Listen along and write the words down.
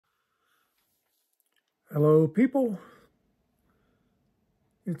Hello, people.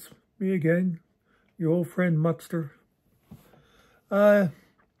 It's me again, your old friend Muckster. Uh,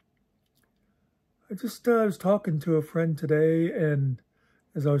 I was talking to a friend today, and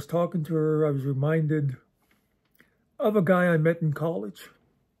as I was talking to her, I was reminded of a guy I met in college.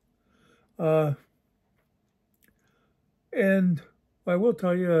 Uh, and I will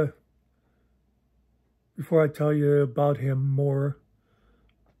tell you, before I tell you about him more,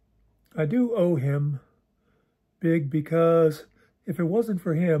 I do owe him big because if it wasn't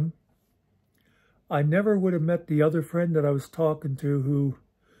for him, I never would have met the other friend that I was talking to who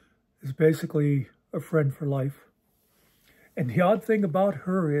is basically a friend for life. And the odd thing about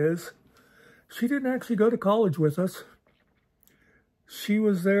her is she didn't actually go to college with us. She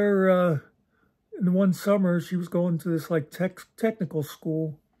was there in one summer. She was going to this like technical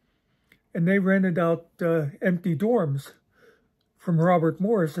school, and they rented out empty dorms from Robert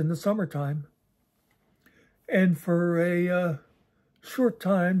Morris in the summertime. And for a short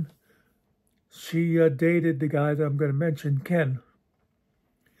time, she dated the guy that I'm going to mention, Ken.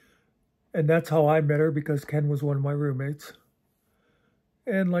 And that's how I met her, because Ken was one of my roommates.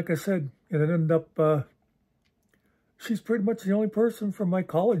 And like I said, it ended up, she's pretty much the only person from my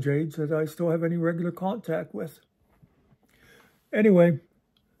college age that I still have any regular contact with. Anyway,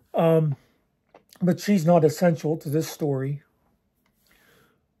 but she's not essential to this story.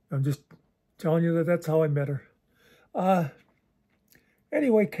 I'm just telling you that that's how I met her.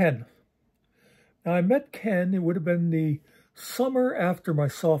 Anyway, Ken. Now, I met Ken, it would have been the summer after my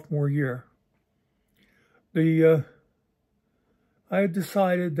sophomore year. I had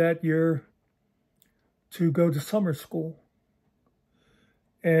decided that year to go to summer school.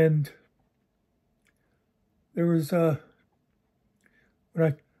 And there was, now,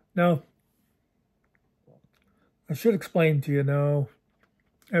 I should explain to you now,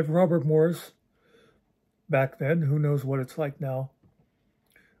 at Robert Morris, back then, who knows what it's like now,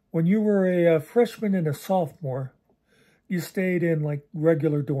 when you were a freshman and a sophomore, you stayed in like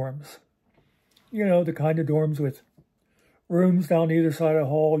regular dorms. You know, the kind of dorms with rooms down either side of the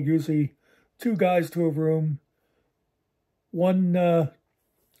hall, usually 2 guys to a room, one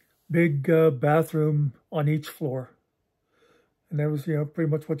big bathroom on each floor. And that was, pretty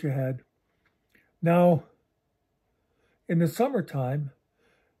much what you had. Now, in the summertime,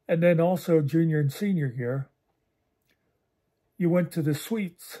 and then also junior and senior year, you went to the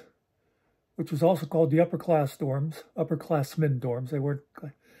suites, which was also called the upperclass dorms, upperclassmen dorms. They weren't,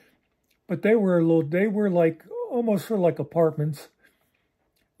 but they were like almost sort of like apartments.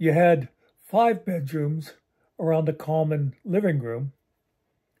 You had 5 bedrooms around the common living room.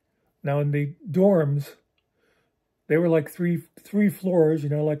 Now in the dorms, they were like three floors,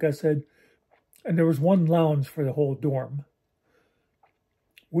 like I said, and there was one lounge for the whole dorm.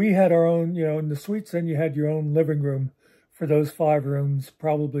 We had our own, in the suites, then you had your own living room for those 5 rooms,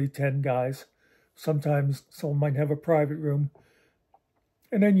 probably 10 guys. Sometimes someone might have a private room.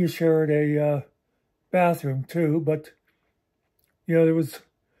 And then you shared a bathroom too, but, there was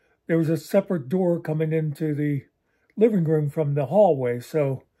a separate door coming into the living room from the hallway.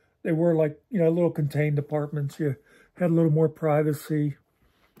 So they were like, little contained apartments. You had a little more privacy.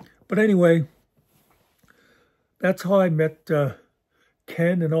 But anyway, that's how I met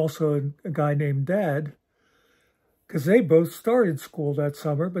Ken and also a guy named Dad, because they both started school that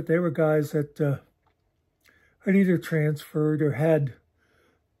summer, but they were guys that had either transferred or had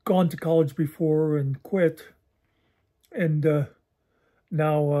gone to college before and quit. And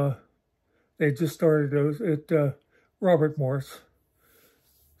now they just started at Robert Morris.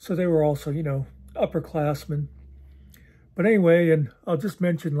 So they were also, upperclassmen. But anyway, and I'll just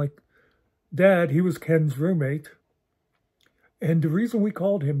mention, like, Dad, he was Ken's roommate. And the reason we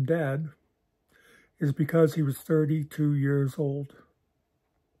called him Dad is because he was 32 years old.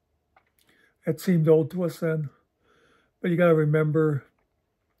 That seemed old to us then. But you got to remember,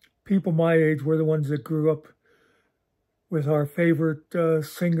 people my age were the ones that grew up with our favorite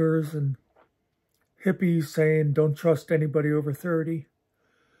singers and hippies saying, don't trust anybody over 30.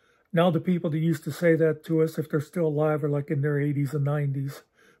 Now the people that used to say that to us, if they're still alive, are like in their 80s and 90s.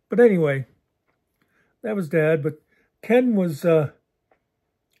 But anyway, that was Dad. But Ken was,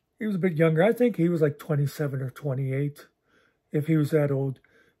 he was a bit younger. I think he was like 27 or 28, if he was that old.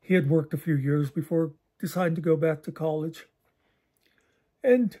 He had worked a few years before deciding to go back to college.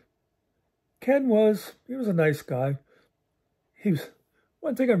 And Ken he was a nice guy.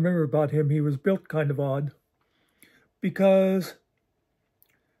 One thing I remember about him, he was built kind of odd, because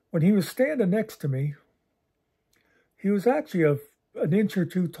when he was standing next to me, he was actually an inch or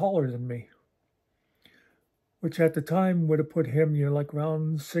 2 taller than me, which at the time would have put him, like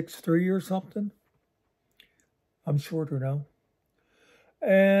around 6'3" or something. I'm shorter now.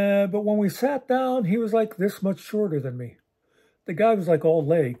 But when we sat down, he was like this much shorter than me. The guy was like all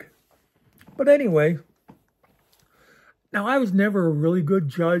leg. But anyway, now I was never a really good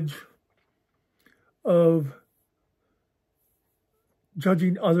judge of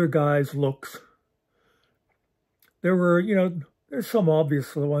judging other guys' looks. There were, there's some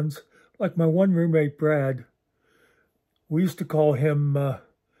obvious ones. Like my one roommate, Brad. We used to call him,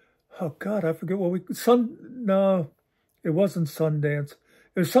 oh God, I forget what no, it wasn't Sundance.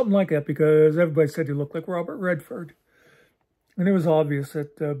 It was something like that because everybody said he looked like Robert Redford. And it was obvious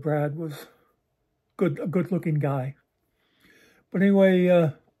that Brad was a good-looking guy. But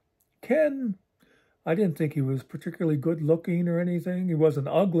anyway, Ken, I didn't think he was particularly good-looking or anything. He wasn't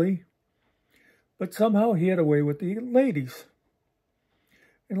ugly. But somehow he had a way with the ladies.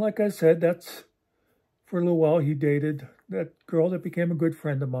 And like I said, that's, for a little while, he dated that girl that became a good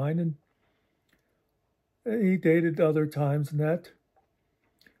friend of mine. And he dated other times and that.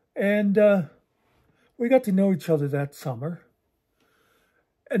 And we got to know each other that summer.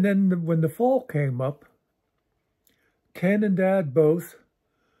 And then when the fall came up, Ken and Dad both,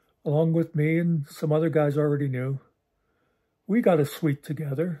 along with me and some other guys I already knew, we got a suite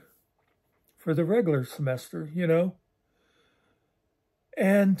together for the regular semester,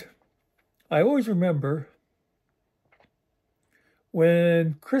 And I always remember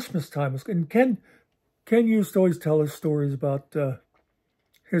when Christmas time was, and Ken used to always tell us stories about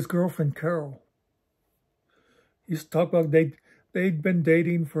his girlfriend, Carol. He used to talk about they'd been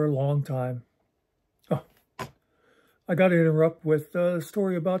dating for a long time. Oh, I got to interrupt with a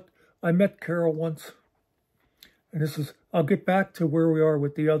story about I met Carol once. And I'll get back to where we are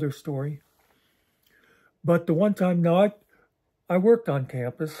with the other story. But the one time, now I worked on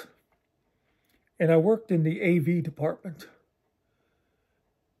campus, and I worked in the AV department.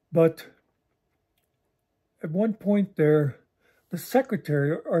 But at one point there,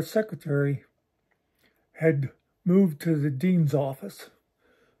 our secretary, had moved to the dean's office.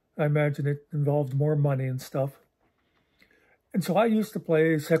 I imagine it involved more money and stuff. And so I used to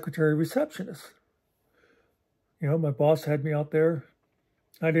play secretary receptionist. My boss had me out there.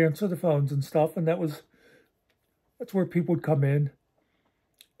 I'd answer the phones and stuff, and that's where people would come in.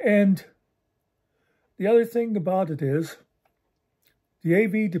 And the other thing about it is the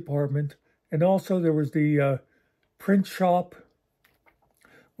AV department, and also there was the print shop.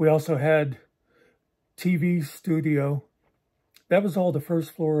 We also had TV studio. That was all the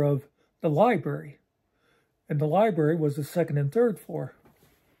first floor of the library. And the library was the second and third floor.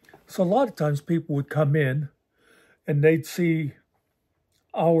 So a lot of times people would come in and they'd see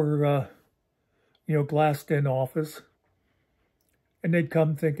our, glassed-in office. And they'd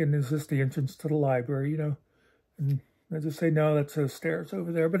come thinking, is this the entrance to the library, And I'd just say, no, that's those stairs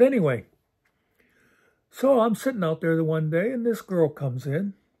over there. But anyway, so I'm sitting out there the one day, and this girl comes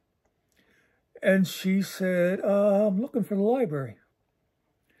in. And she said, I'm looking for the library.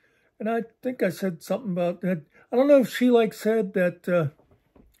 And I think I said something about that. I don't know if she said that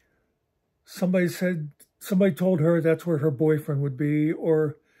somebody told her that's where her boyfriend would be,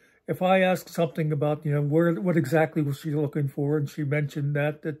 or if I asked something about, what exactly was she looking for, and she mentioned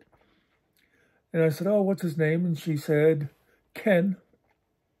that, and I said, oh, what's his name? And she said, Ken.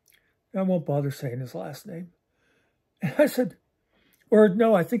 I won't bother saying his last name. And I said, or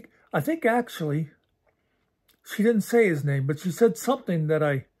no, I think actually she didn't say his name, but she said something that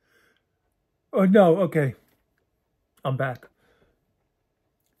oh, no, okay. I'm back.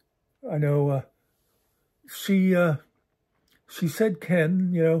 I know she said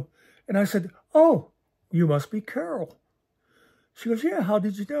Ken, and I said, oh, you must be Carol. She goes, yeah, how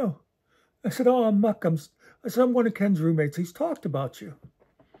did you know? I said, oh, I'm Muck. I said, I'm one of Ken's roommates. He's talked about you.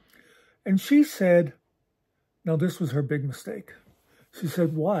 And she said, now this was her big mistake. She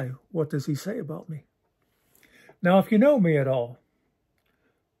said, why? What does he say about me? Now, if you know me at all,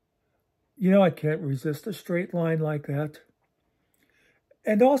 I can't resist a straight line like that.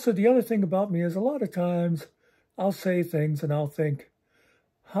 And also the other thing about me is a lot of times I'll say things and I'll think,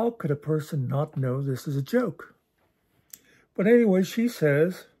 how could a person not know this is a joke? But anyway, she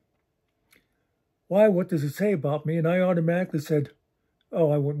says, why, what does he say about me? And I automatically said,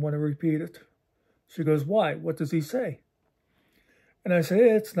 oh, I wouldn't want to repeat it. She goes, why? What does he say? And I said,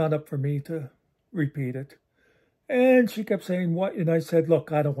 it's not up for me to repeat it. And she kept saying, what? And I said,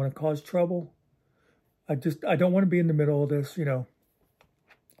 look, I don't want to cause trouble. I don't want to be in the middle of this,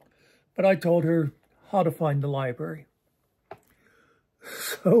 But I told her how to find the library.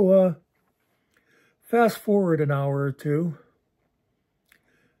 So, fast forward an hour or two.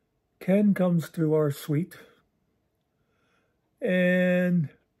 Ken comes to our suite. And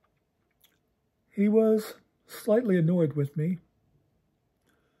he was slightly annoyed with me.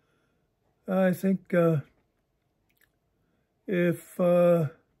 I think if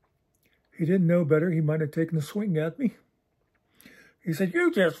he didn't know better, he might have taken a swing at me. He said,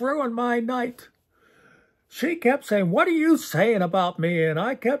 "You just ruined my night." She kept saying, "What are you saying about me?" And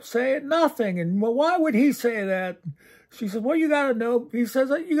I kept saying nothing. And, "Well, why would he say that?" She said, "Well, you got to know." He says,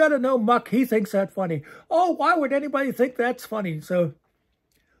 "You got to know, Muck, he thinks that funny." "Oh, why would anybody think that's funny?" So,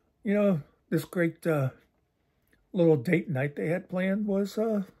 you know, this great little date night they had planned was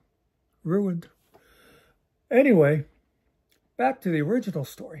ruined. Anyway, back to the original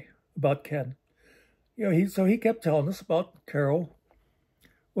story about Ken. You know, he kept telling us about Carol.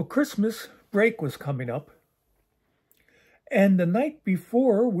 Well, Christmas break was coming up. And the night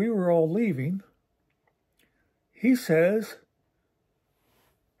before we were all leaving, he says,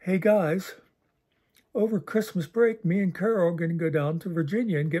 "Hey guys, over Christmas break, me and Carol are going to go down to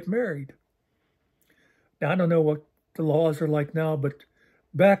Virginia and get married." Now, I don't know what the laws are like now, but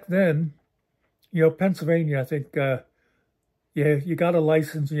back then, you know, Pennsylvania, I think, you got a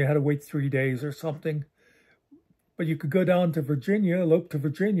license and you had to wait 3 days or something. But you could go down to Virginia, elope to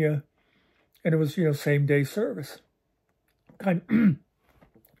Virginia, and it was, you know, same day service. Kind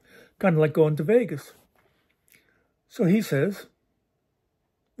of like going to Vegas. So he says,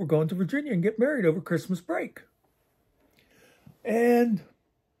 "We're going to Virginia and get married over Christmas break." And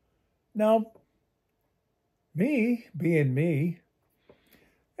now, me being me,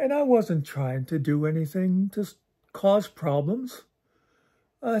 and I wasn't trying to do anything to cause problems.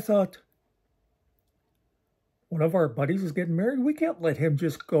 I thought, one of our buddies is getting married. We can't let him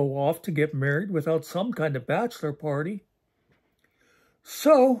just go off to get married without some kind of bachelor party.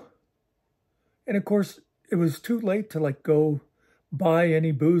 So, and of course, it was too late to like go buy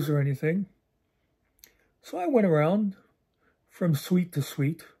any booze or anything. So I went around from suite to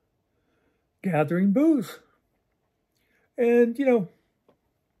suite, gathering booze. And, you know,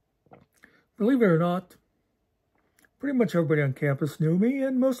 believe it or not, pretty much everybody on campus knew me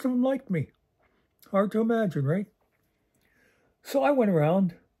and most of them liked me. Hard to imagine, right? So I went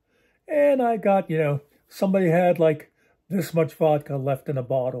around and I got, you know, somebody had like this much vodka left in a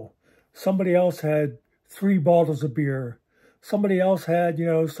bottle. Somebody else had 3 bottles of beer. Somebody else had, you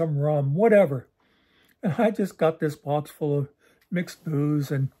know, some rum, whatever. And I just got this box full of mixed booze,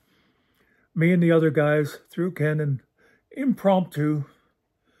 and me and the other guys threw Ken an impromptu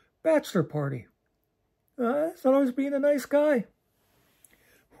bachelor party. I thought I was being a nice guy.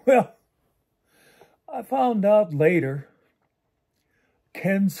 Well, I found out later,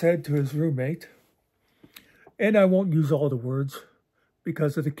 Ken said to his roommate, and I won't use all the words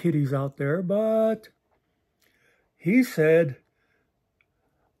because of the kiddies out there, but he said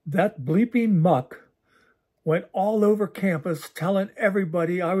that bleeping Muck went all over campus telling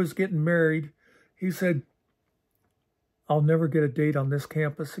everybody I was getting married. He said, "I'll never get a date on this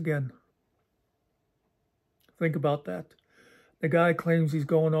campus again." Think about that. The guy claims he's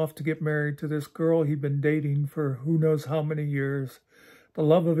going off to get married to this girl he'd been dating for who knows how many years, the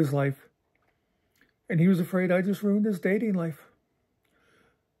love of his life. And he was afraid I just ruined his dating life.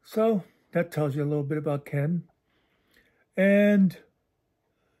 So that tells you a little bit about Ken. And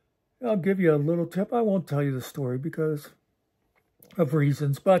I'll give you a little tip. I won't tell you the story because of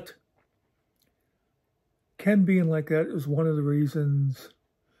reasons, but Ken being like that is one of the reasons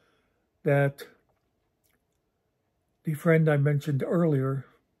that the friend I mentioned earlier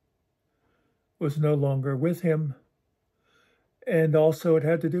was no longer with him. And also it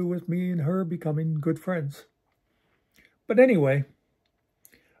had to do with me and her becoming good friends. But anyway,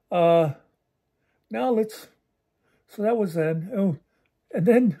 so that was then. Oh, and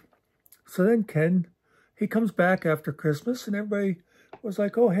then, so then Ken, he comes back after Christmas and everybody was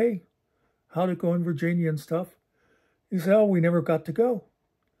like, "Oh, hey, how'd it go in Virginia and stuff?" He said, "Oh, we never got to go."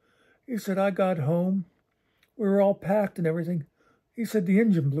 He said, "I got home. We were all packed and everything." He said, "The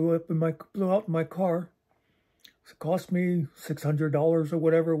engine blew out in my car. It cost me $600 or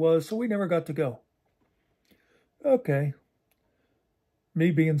whatever it was, so we never got to go." Okay.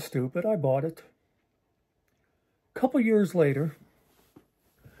 Me being stupid, I bought it. A couple years later,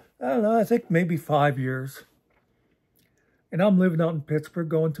 I don't know, I think maybe 5 years, and I'm living out in Pittsburgh,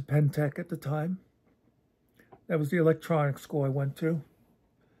 going to Penn Tech at the time. That was the electronics school I went to.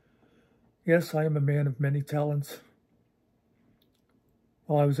 Yes, I am a man of many talents.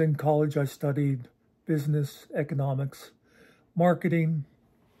 While I was in college, I studied business, economics, marketing,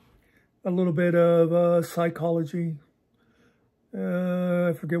 a little bit of psychology,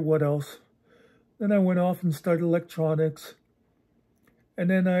 I forget what else. Then I went off and studied electronics, and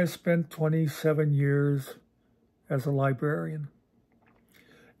then I spent 27 years as a librarian.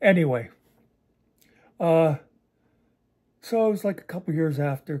 Anyway, So it was like a couple years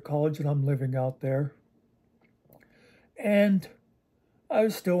after college and I'm living out there. And I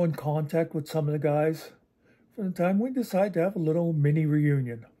was still in contact with some of the guys from the time we decided to have a little mini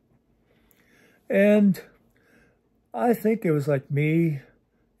reunion. And I think it was like me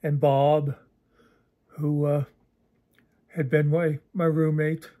and Bob, who had been my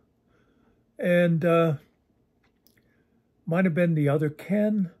roommate, and might have been the other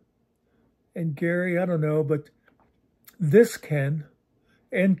Ken and Gary, I don't know, but this Ken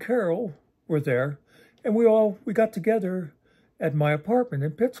and Carol were there, and we got together at my apartment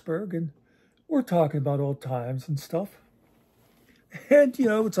in Pittsburgh, and we're talking about old times and stuff. And,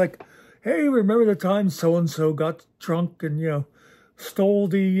 it's like, hey, remember the time so-and-so got drunk and, stole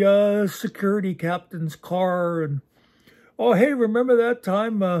the security captain's car? And, oh, hey, remember that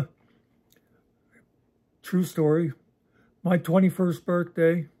time? True story. My 21st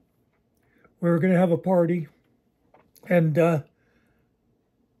birthday, we were going to have a party. And in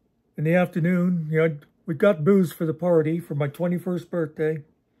the afternoon, we got booze for the party for my 21st birthday.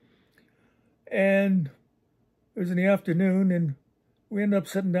 And it was in the afternoon, and we ended up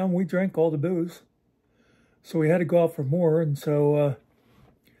sitting down. We drank all the booze. So we had to go out for more. And so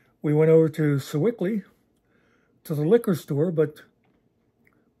we went over to Sewickley, to the liquor store. But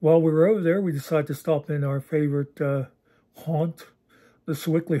while we were over there, we decided to stop in our favorite haunt, the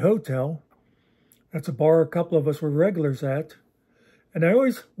Sewickley Hotel. That's a bar a couple of us were regulars at. And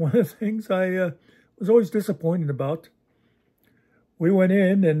one of the things I was always disappointed about, we went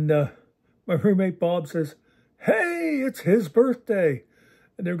in and my roommate Bob says, hey, it's his birthday.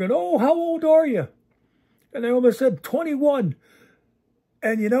 And they're going, oh, how old are you? And I almost said 21.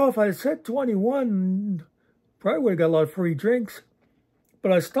 And if I had said 21, probably would have got a lot of free drinks.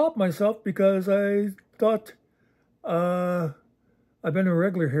 But I stopped myself because I thought, I've been a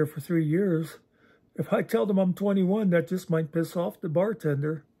regular here for 3 years. If I tell them I'm 21, that just might piss off the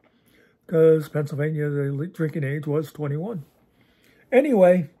bartender. Because Pennsylvania, the drinking age was 21.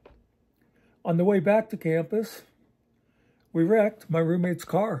 Anyway, on the way back to campus, we wrecked my roommate's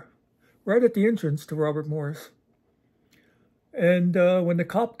car right at the entrance to Robert Morris. And when the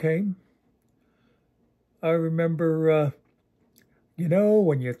cop came, I remember,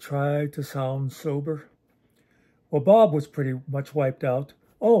 when you try to sound sober. Well, Bob was pretty much wiped out.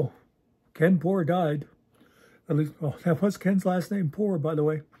 Oh, Ken Poor died. At least, that was Ken's last name, Poor, by the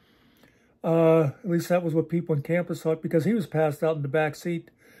way. At least that was what people on campus thought, because he was passed out in the back seat.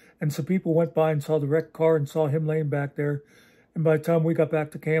 And some people went by and saw the wrecked car and saw him laying back there. And by the time we got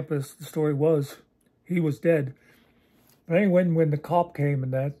back to campus, the story was he was dead. But anyway, when the cop came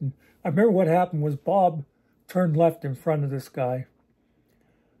and that, and I remember what happened was Bob turned left in front of this guy.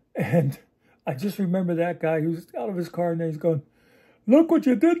 And I just remember that guy who was out of his car and he's going, look what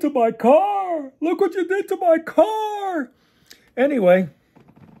you did to my car! Look what you did to my car! Anyway,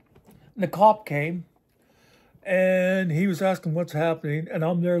 the cop came. And he was asking what's happening, and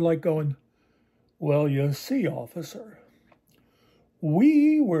I'm there like going, well, you see, officer,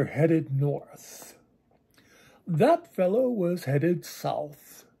 we were headed north. That fellow was headed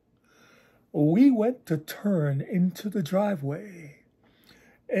south. We went to turn into the driveway,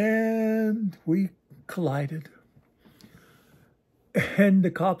 and we collided. And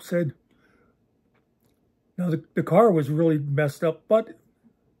the cop said, no, the car was really messed up, but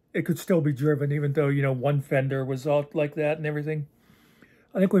it could still be driven, even though, one fender was out like that and everything.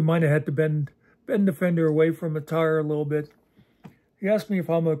 I think we might have had to bend the fender away from the tire a little bit. He asked me if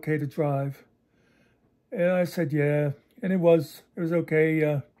I'm okay to drive. And I said, yeah. And it was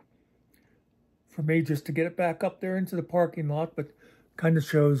okay for me just to get it back up there into the parking lot, but kind of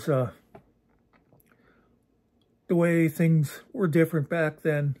shows the way things were different back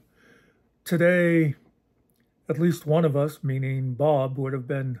then. Today, at least one of us, meaning Bob, would have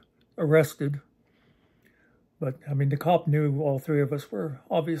been arrested. But, the cop knew all three of us were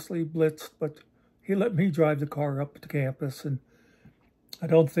obviously blitzed, but he let me drive the car up to campus. And I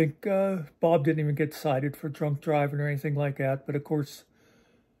don't think Bob didn't even get cited for drunk driving or anything like that. But, of course,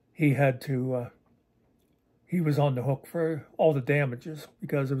 he had to, he was on the hook for all the damages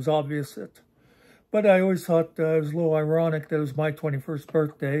because it was obvious that. But I always thought it was a little ironic that it was my 21st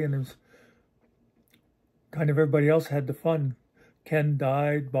birthday and it was kind of everybody else had the fun. Ken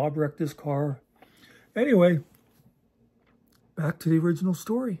died, Bob wrecked his car. Anyway, back to the original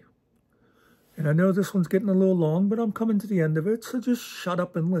story. And I know this one's getting a little long, but I'm coming to the end of it, so just shut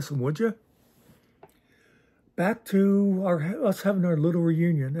up and listen, would you? Back to us having our little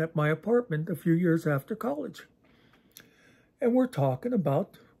reunion at my apartment a few years after college. And we're talking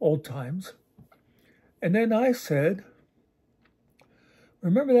about old times. And then I said,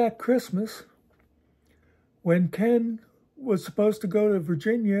 remember that Christmas when Ken was supposed to go to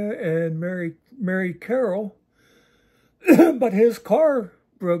Virginia and marry Carol, but his car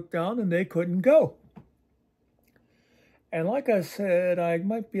broke down and they couldn't go. And like I said, I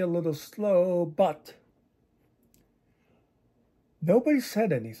might be a little slow, but nobody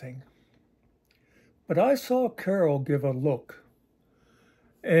said anything. But I saw Carol give a look,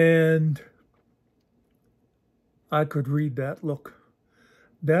 and I could read that look.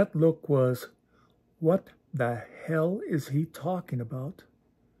 That look was, what the hell is he talking about?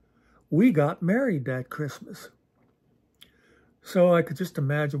 We got married that Christmas. So I could just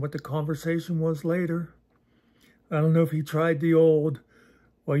imagine what the conversation was later. I don't know if he tried the old,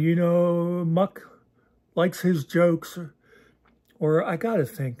 well, you know, Muck likes his jokes, or I gotta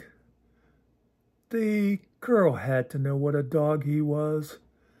think, the girl had to know what a dog he was.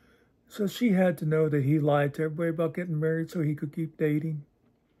 So she had to know that he lied to everybody about getting married so he could keep dating.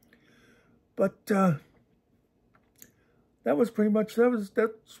 But that was pretty much,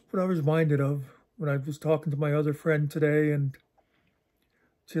 that's what I was reminded of when I was talking to my other friend today, and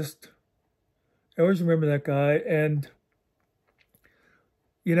just, I always remember that guy. And,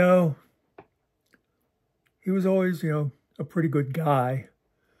 you know, he was always, you know, a pretty good guy,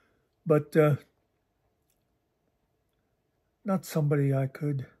 but not somebody I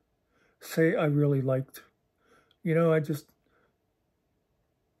could say I really liked. You know, I just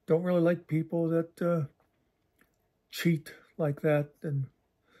don't really like people that cheat like that, and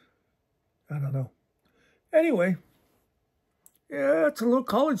I don't know. Anyway, yeah, it's a little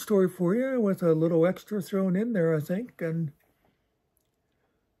college story for you with a little extra thrown in there, I think. And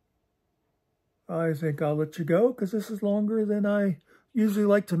I think I'll let you go because this is longer than I usually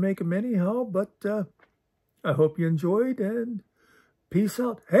like to make them anyhow. But I hope you enjoyed, and peace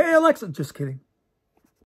out. Hey, Alexa, just kidding.